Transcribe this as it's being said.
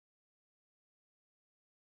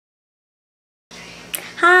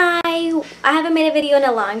Hi, I haven't made a video in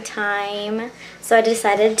a long time, so I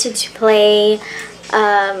decided to play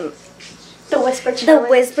The Whisper Challenge. the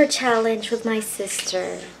Whisper Challenge with my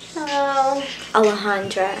sister, Oh.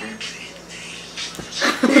 Alejandra.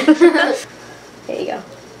 There you go.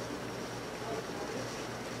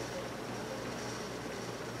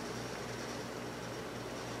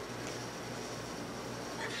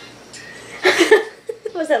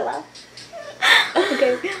 Was it loud?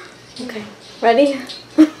 Okay. Okay. Ready?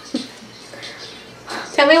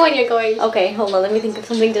 Tell me when you're going. Okay, hold on. Let me think of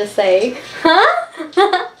something to say.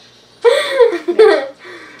 Huh?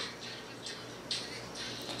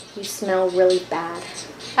 You smell really bad.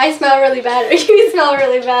 I smell really bad. Or you smell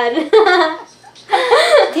really bad.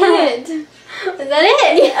 Damn it. Is that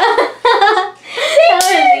it?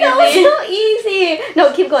 That was so easy.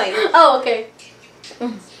 No, keep going. Oh, okay.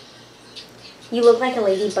 You look like a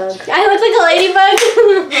ladybug. I look like a ladybug.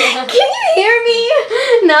 Can you hear me?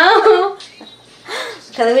 No.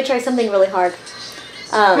 Okay, let me try something really hard.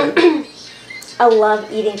 I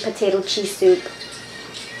love eating potato cheese soup.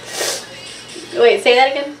 Wait, say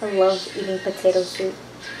that again. I love eating potato soup.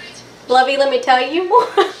 Lovey, let me tell you.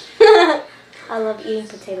 I love eating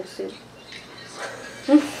potato soup.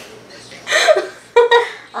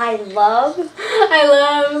 I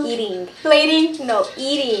love eating.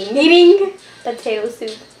 eating potato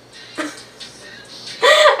soup.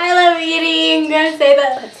 I love eating. Say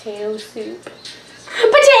that. Potato soup.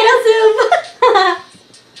 Potato soup.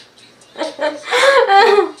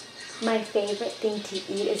 My favorite thing to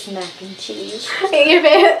eat is mac and cheese.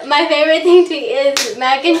 My favorite thing to eat is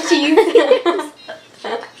mac and cheese.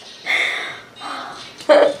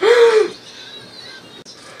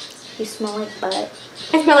 You smell like butt.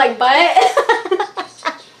 I smell like butt.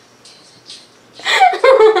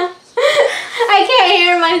 I can't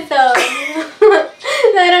hear myself.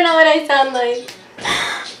 I don't know what I sound like.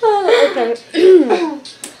 Okay.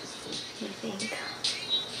 Let me think.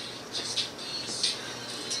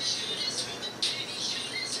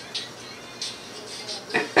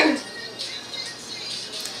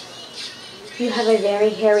 You have a very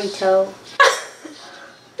hairy toe.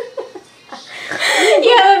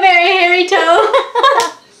 You have a very hairy toe.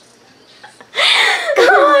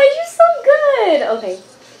 God, you're so good. Okay.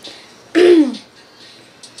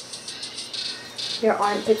 Your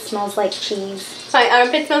armpit smells like cheese. My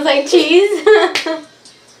armpit smells like cheese.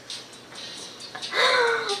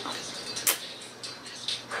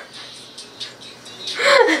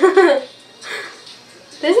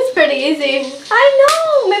 This is pretty easy. I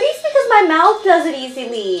know. Maybe it's because my mouth does it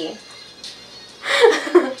easily.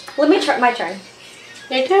 Let me try. My turn.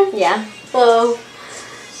 Your turn? Yeah. Whoa.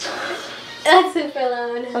 That's super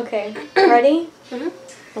loud. Okay. Ready? Mhm.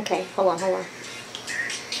 Okay. Hold on.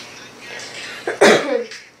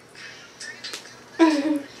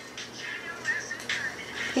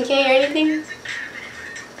 You can't hear anything?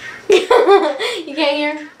 You can't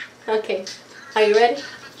hear? Okay. Are you ready?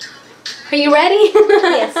 Are you ready?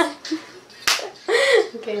 Yes.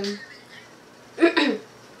 Okay.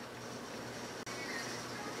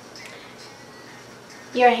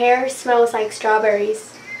 Your hair smells like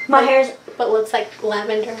strawberries. My hair's. But looks like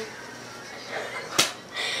lavender.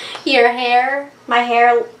 Your hair My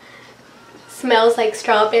hair smells like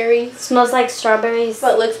strawberries. smells like strawberries.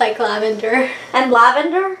 But looks like lavender. And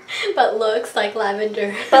lavender. But looks like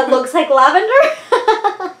lavender. But looks like lavender.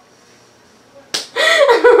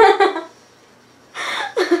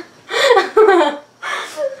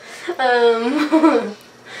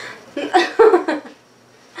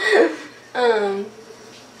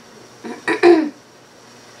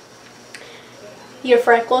 Your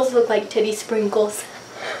freckles look like titty sprinkles.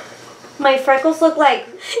 My freckles look like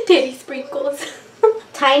Titty sprinkles.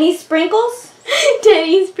 tiny sprinkles.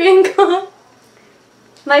 Titty sprinkles.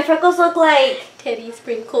 My freckles look like Titty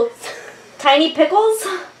sprinkles. tiny pickles.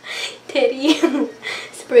 Titty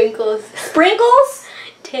sprinkles. Sprinkles.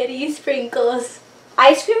 Titty sprinkles.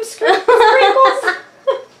 Ice cream sprinkles.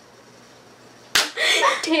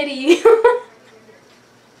 Titty.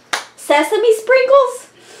 Sesame sprinkles.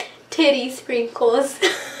 Titty sprinkles.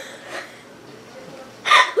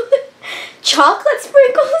 Chocolate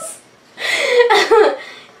sprinkles.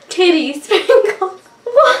 Titty sprinkles.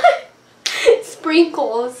 What?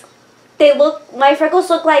 Sprinkles. My freckles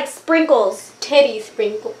look like sprinkles. Titty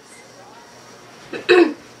sprinkles.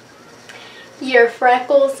 Your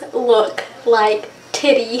freckles look like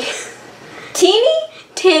titty. Teeny?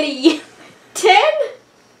 Titty. 10?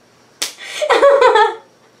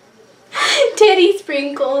 Titty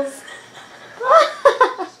sprinkles.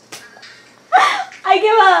 I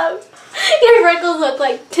give up. Your freckles look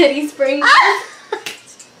like titty sprinkles.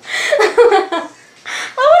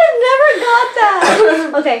 forgot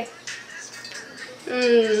that. Okay.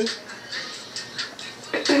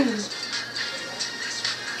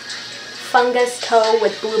 Fungus toe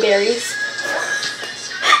with blueberries.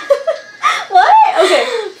 What? Okay.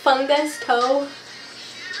 Fungus toe.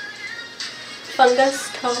 Fungus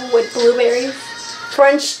toe with blueberries.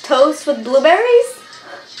 French toast with blueberries?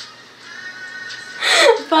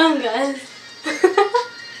 Fungus.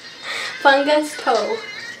 Fungus toe.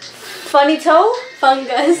 Funny toe?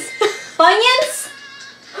 Fungus. Funyuns?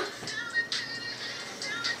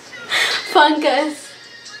 Fungus.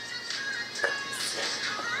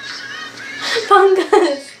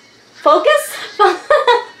 Fungus. Focus?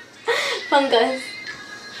 Fungus.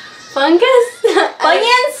 Fungus?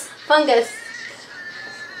 Funyuns? Fungus.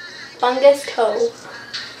 Fungus toe.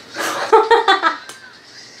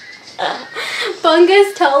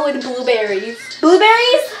 Fungus toe with blueberries.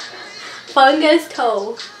 Blueberries? Fungus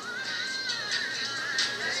toe.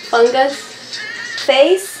 Fungus.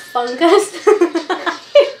 Face? Fungus.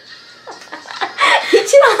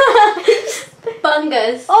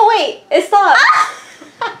 Fungus. Oh wait, it stopped.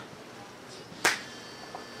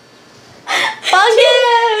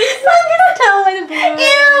 Fungus! Fungus toe with blueberries.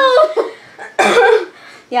 Ew!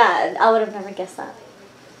 Yeah, I would have never guessed that.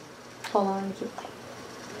 Hold on, let me keep.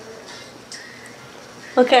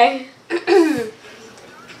 Okay.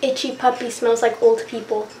 Itchy puppy smells like old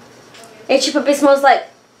people. Itchy puppy smells like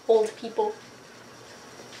Old people.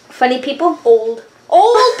 funny people? Old.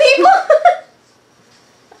 Old people?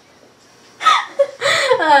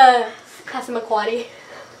 Passamaquoddy.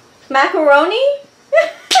 Macaroni?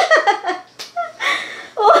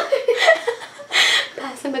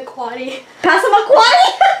 Passamaquoddy. Passamaquoddy?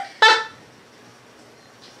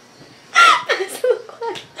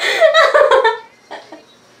 Passamaquoddy.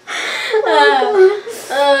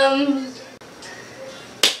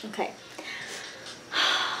 Okay.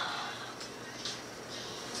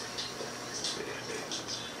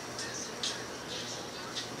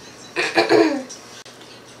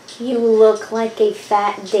 You look like a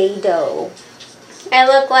fat dado. I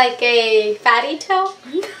look like a fatty toe.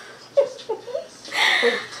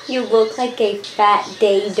 You look like a fat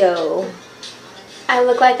dado. I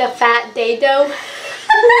look like a fat dado.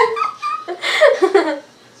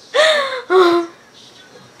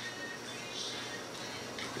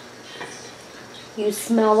 You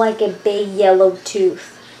smell like a big yellow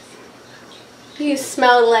tooth. You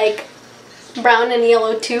smell like brown and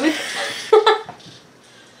yellow tooth.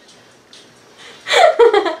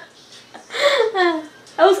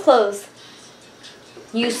 That was close.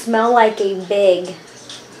 You smell like a big.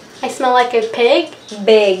 I smell like a pig.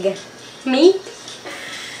 Big. Meat.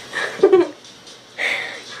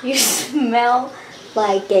 You smell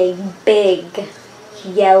like a big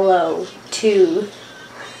yellow tooth.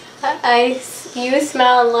 You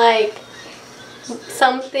smell like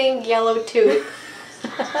something yellow tooth.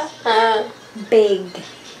 Big.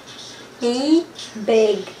 Me?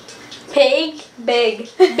 Big. Pig? Big.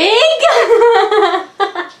 Big?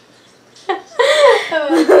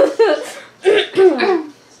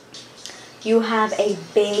 You have a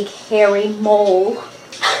big hairy mole.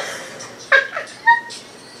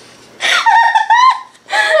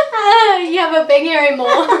 You have a big hairy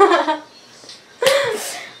mole.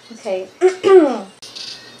 Okay.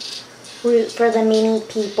 Root for the many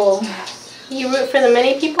people. You root for the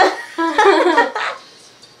many people?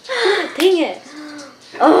 Dang it.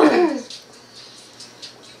 Oh.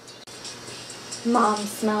 Mom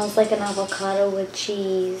smells like an avocado with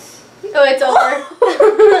cheese. Oh, it's over.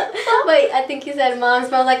 Wait, I think you said mom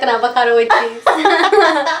smells like an avocado with cheese.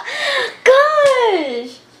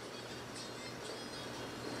 Gosh.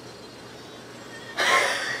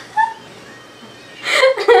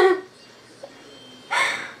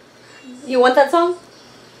 You want that song?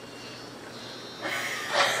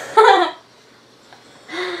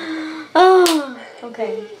 Oh,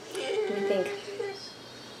 okay. Let me think.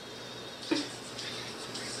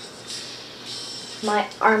 My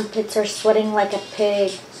armpits are sweating like a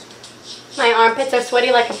pig. My armpits are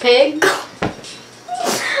sweaty like a pig.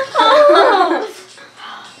 Oh.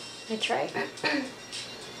 I try.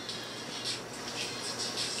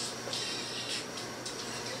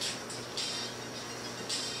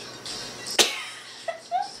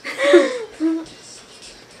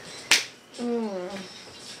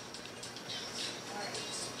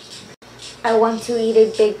 I want to eat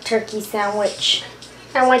a big turkey sandwich.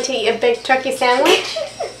 I want to eat a big turkey sandwich.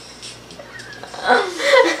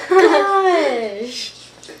 Gosh.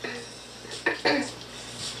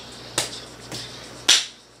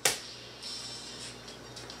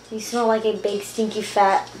 You smell like a big stinky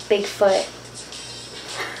fat Bigfoot.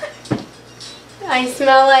 I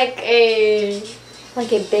smell like a...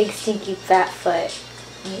 Like a big stinky fat foot.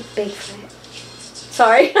 Like big foot.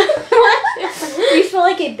 Sorry. What? You smell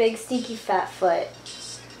like a big stinky fat foot.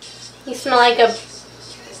 You smell like a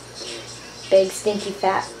Big stinky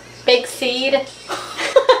fat. big seed.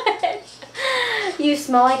 You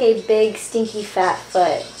smell like a big stinky fat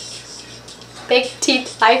foot. Big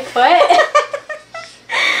teeth high foot.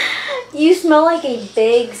 You smell like a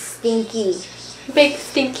big stinky Big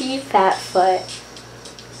stinky. fat foot.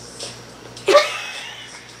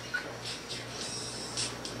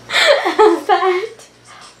 Fat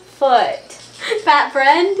foot. Fat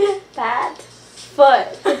friend. Fat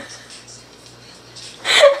foot.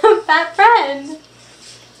 Fat friend.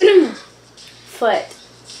 Foot.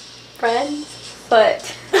 Friend. Foot.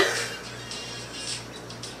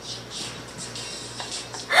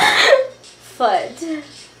 Foot.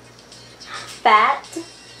 Fat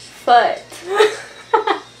foot.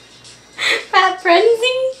 Fat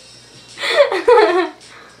frenzy.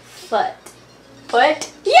 Foot.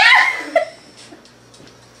 Foot. Yeah!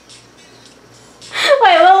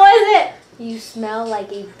 Wait, what was it? You smell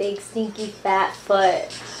like a big stinky fat foot.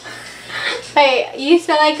 Wait, you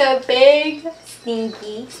smell like a big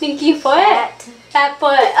Stinky stinky foot? fat. Fat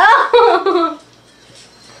foot. Oh!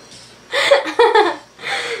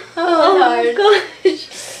 Oh, hard.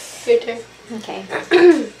 gosh. Your turn. Okay.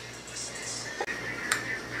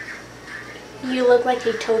 You look like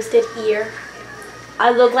a toasted ear. I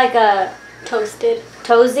look like a Toasted.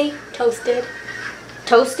 toasty. Toasted.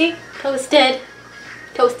 Toasty? Toasted.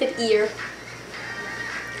 Toasted ear.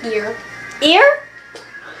 Ear. Ear?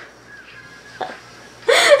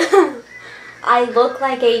 I look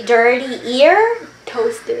like a dirty ear?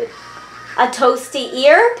 Toasted. A toasty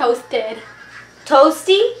ear? Toasted.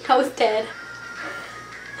 Toasty? Toasted.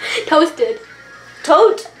 Toasted.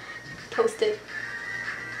 Tote? Toasted.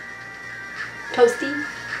 Toasty.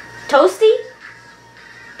 Toasty?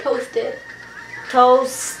 Toasted.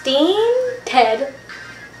 Toasting? Ted.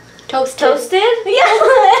 Toasted. Toasted?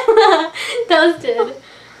 Yeah. Toasted.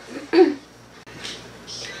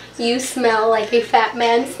 You smell like a fat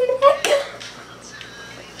man's neck.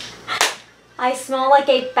 I smell like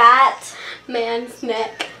a fat. Man's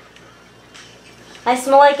neck. I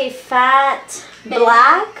smell like a fat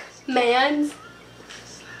black. Man's.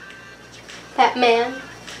 Fat man.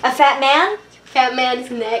 A fat man? Fat man's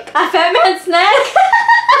neck. A fat man's neck?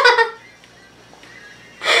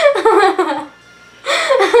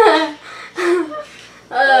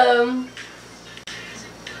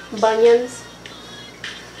 Bunions.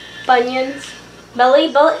 Bunions.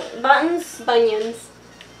 Belly buttons? Bunions.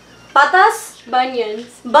 Patas?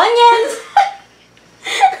 Bunions. Bunions?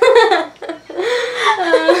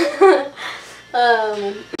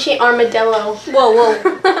 Crunchy armadillo. Whoa, whoa.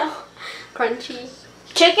 Crunchy.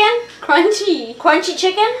 Chicken? Crunchy. Crunchy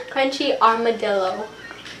chicken? Crunchy armadillo.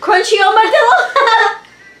 Crunchy armadillo?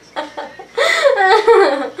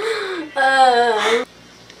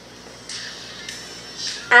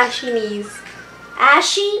 Ashy knees.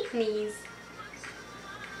 Ashy? Knees.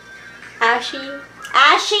 Ashy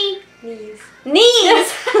Ashy? knees.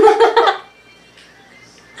 Knees?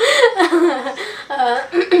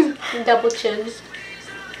 Double chin.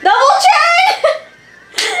 Double chin?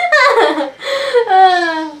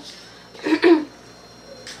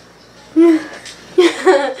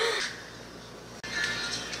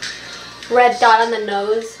 Red dot on the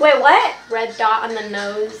nose. Wait, what? Red dot on the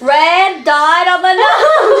nose. Red dot on the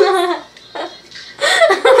nose.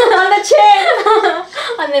 On the chin.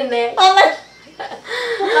 On the neck. On the...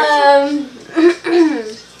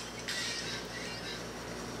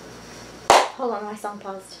 Hold on, my song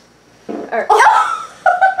paused.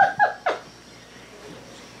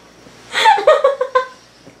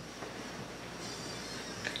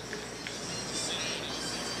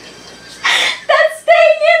 That's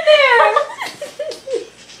staying in there.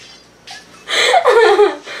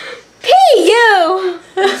 P.U.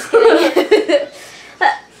 I'm just kidding.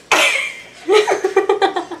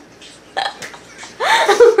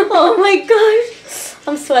 Oh my gosh.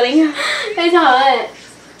 I'm sweating. It's hot.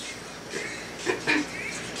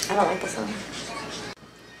 I don't like this song.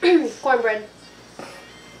 Cornbread.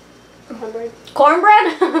 Cornbread. Cornbread?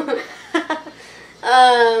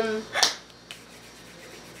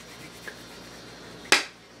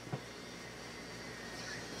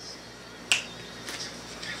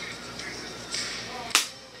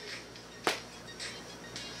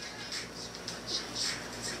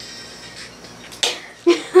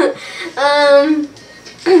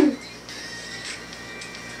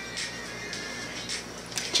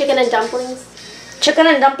 Chicken and dumplings. Chicken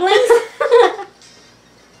and dumplings?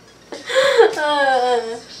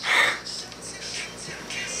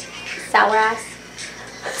 Sour ass.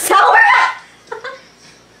 Sour ass.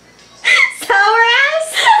 Sour ass.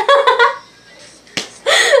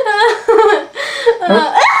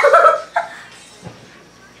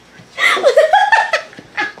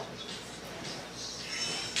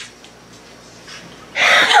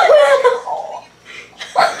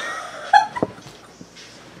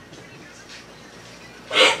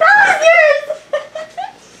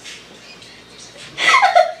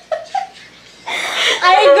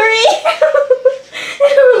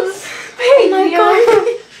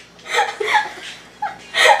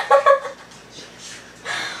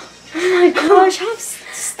 Gosh, I have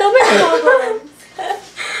stomach problems.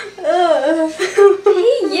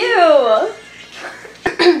 Hey, you.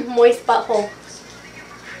 Moist butthole.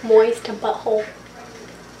 Moist butthole.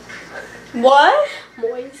 What?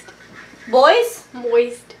 Moist. Boys?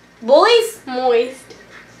 Moist. Bullies? Moist.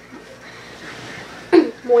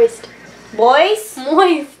 Moist. Boys?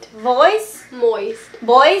 Moist. Voice? Moist.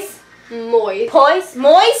 Boys? Moist. Poise?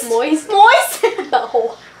 Moist? Moist. Moist?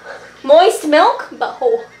 Butthole. Moist milk?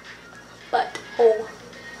 Butthole. Butthole.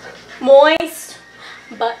 Moist?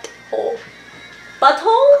 Butthole.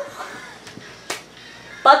 Butthole?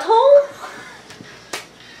 Butthole?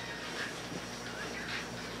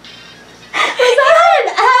 Was that an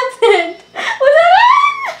accent? Was that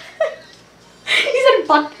it? You said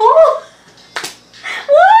butthole?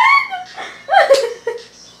 What?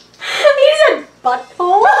 You said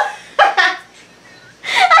butthole?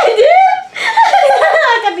 I did?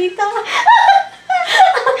 Canita.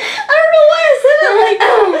 I don't know why I said it like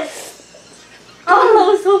that. Oh, that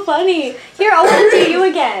was so funny. Here, I'll do you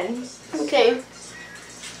again. Okay.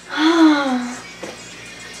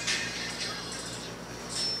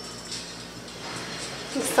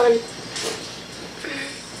 The sun.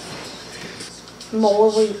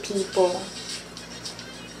 Moldy people.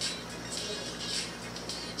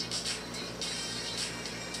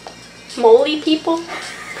 Moly people?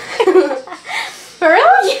 For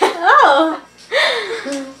real? Yeah. Oh.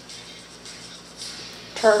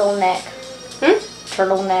 Turtleneck. Hmm?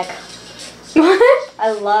 Turtleneck. What?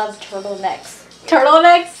 I love turtlenecks.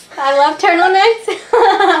 Turtlenecks? I love turtlenecks.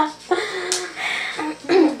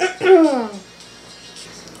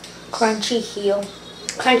 Crunchy heel.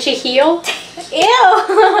 Crunchy heel? Ew.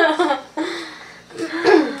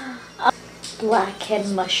 Blackhead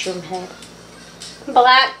mushroom head.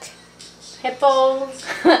 Black. Hippos.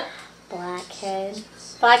 Blackhead.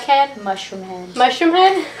 Blackhead. Mushroom head. Mushroom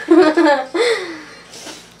head?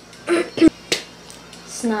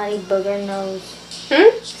 Snotty booger nose.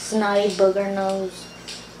 Hmm? Snotty booger nose.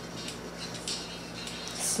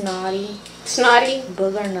 Snotty Snotty.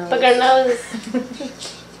 booger nose. Booger nose.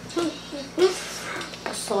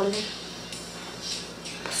 Pozole.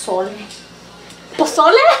 Pozole.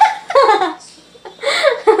 Pozole?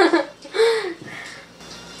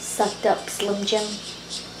 Sucked up Slim Jim.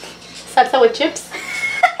 Salsa with chips?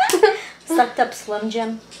 Sucked up Slim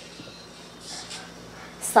Jim.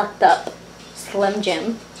 Sucked up Slim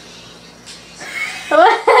Jim.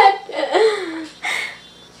 What?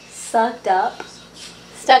 Sucked up.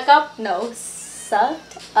 Stuck up? No,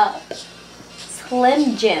 sucked up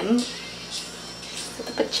Slim Jim. Stuck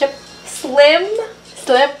up a chip? Slim.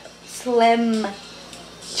 Slip? Slim.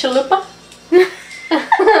 Chalupa?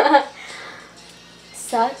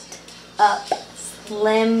 Sucked up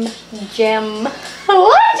Slim Jim.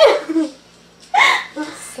 What?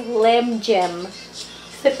 Slim Jim.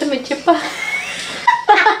 Slip me chipa?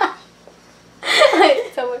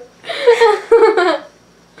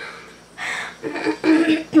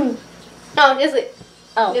 Oh, just leave.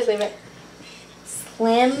 Oh. Just leave it.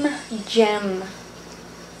 Slim Jim.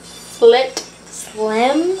 Slit.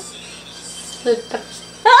 Slim. Slip.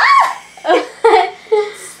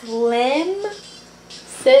 Slim.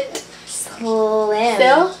 Sit. Slim.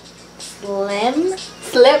 Still. Slim.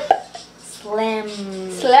 Slip. Slim.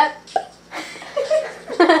 Slip.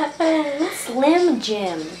 Slim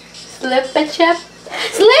Jim. Slip a chip.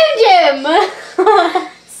 Slim Jim!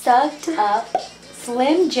 Sucked up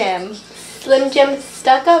Slim Jim. Slim Jim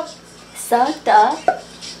stuck up. Sucked up.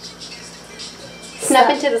 Snap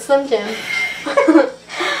into the Slim Jim.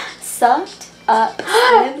 Sucked up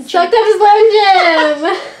Slim Jim. Sucked up Slim Jim!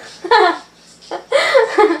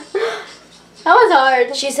 That was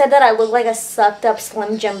hard. She said that I look like a sucked up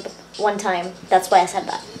Slim Jim one time. That's why I said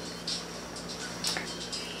that.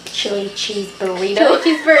 Chili cheese burrito. Chili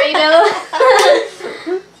cheese burrito.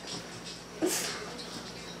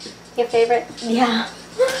 Your favorite? Yeah.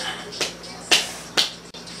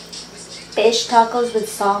 Fish tacos with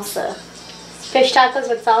salsa. Fish tacos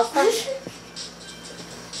with salsa?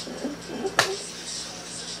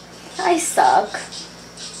 I suck.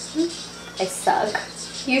 I suck.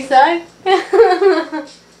 You suck?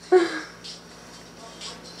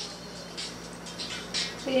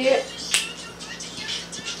 Yeah.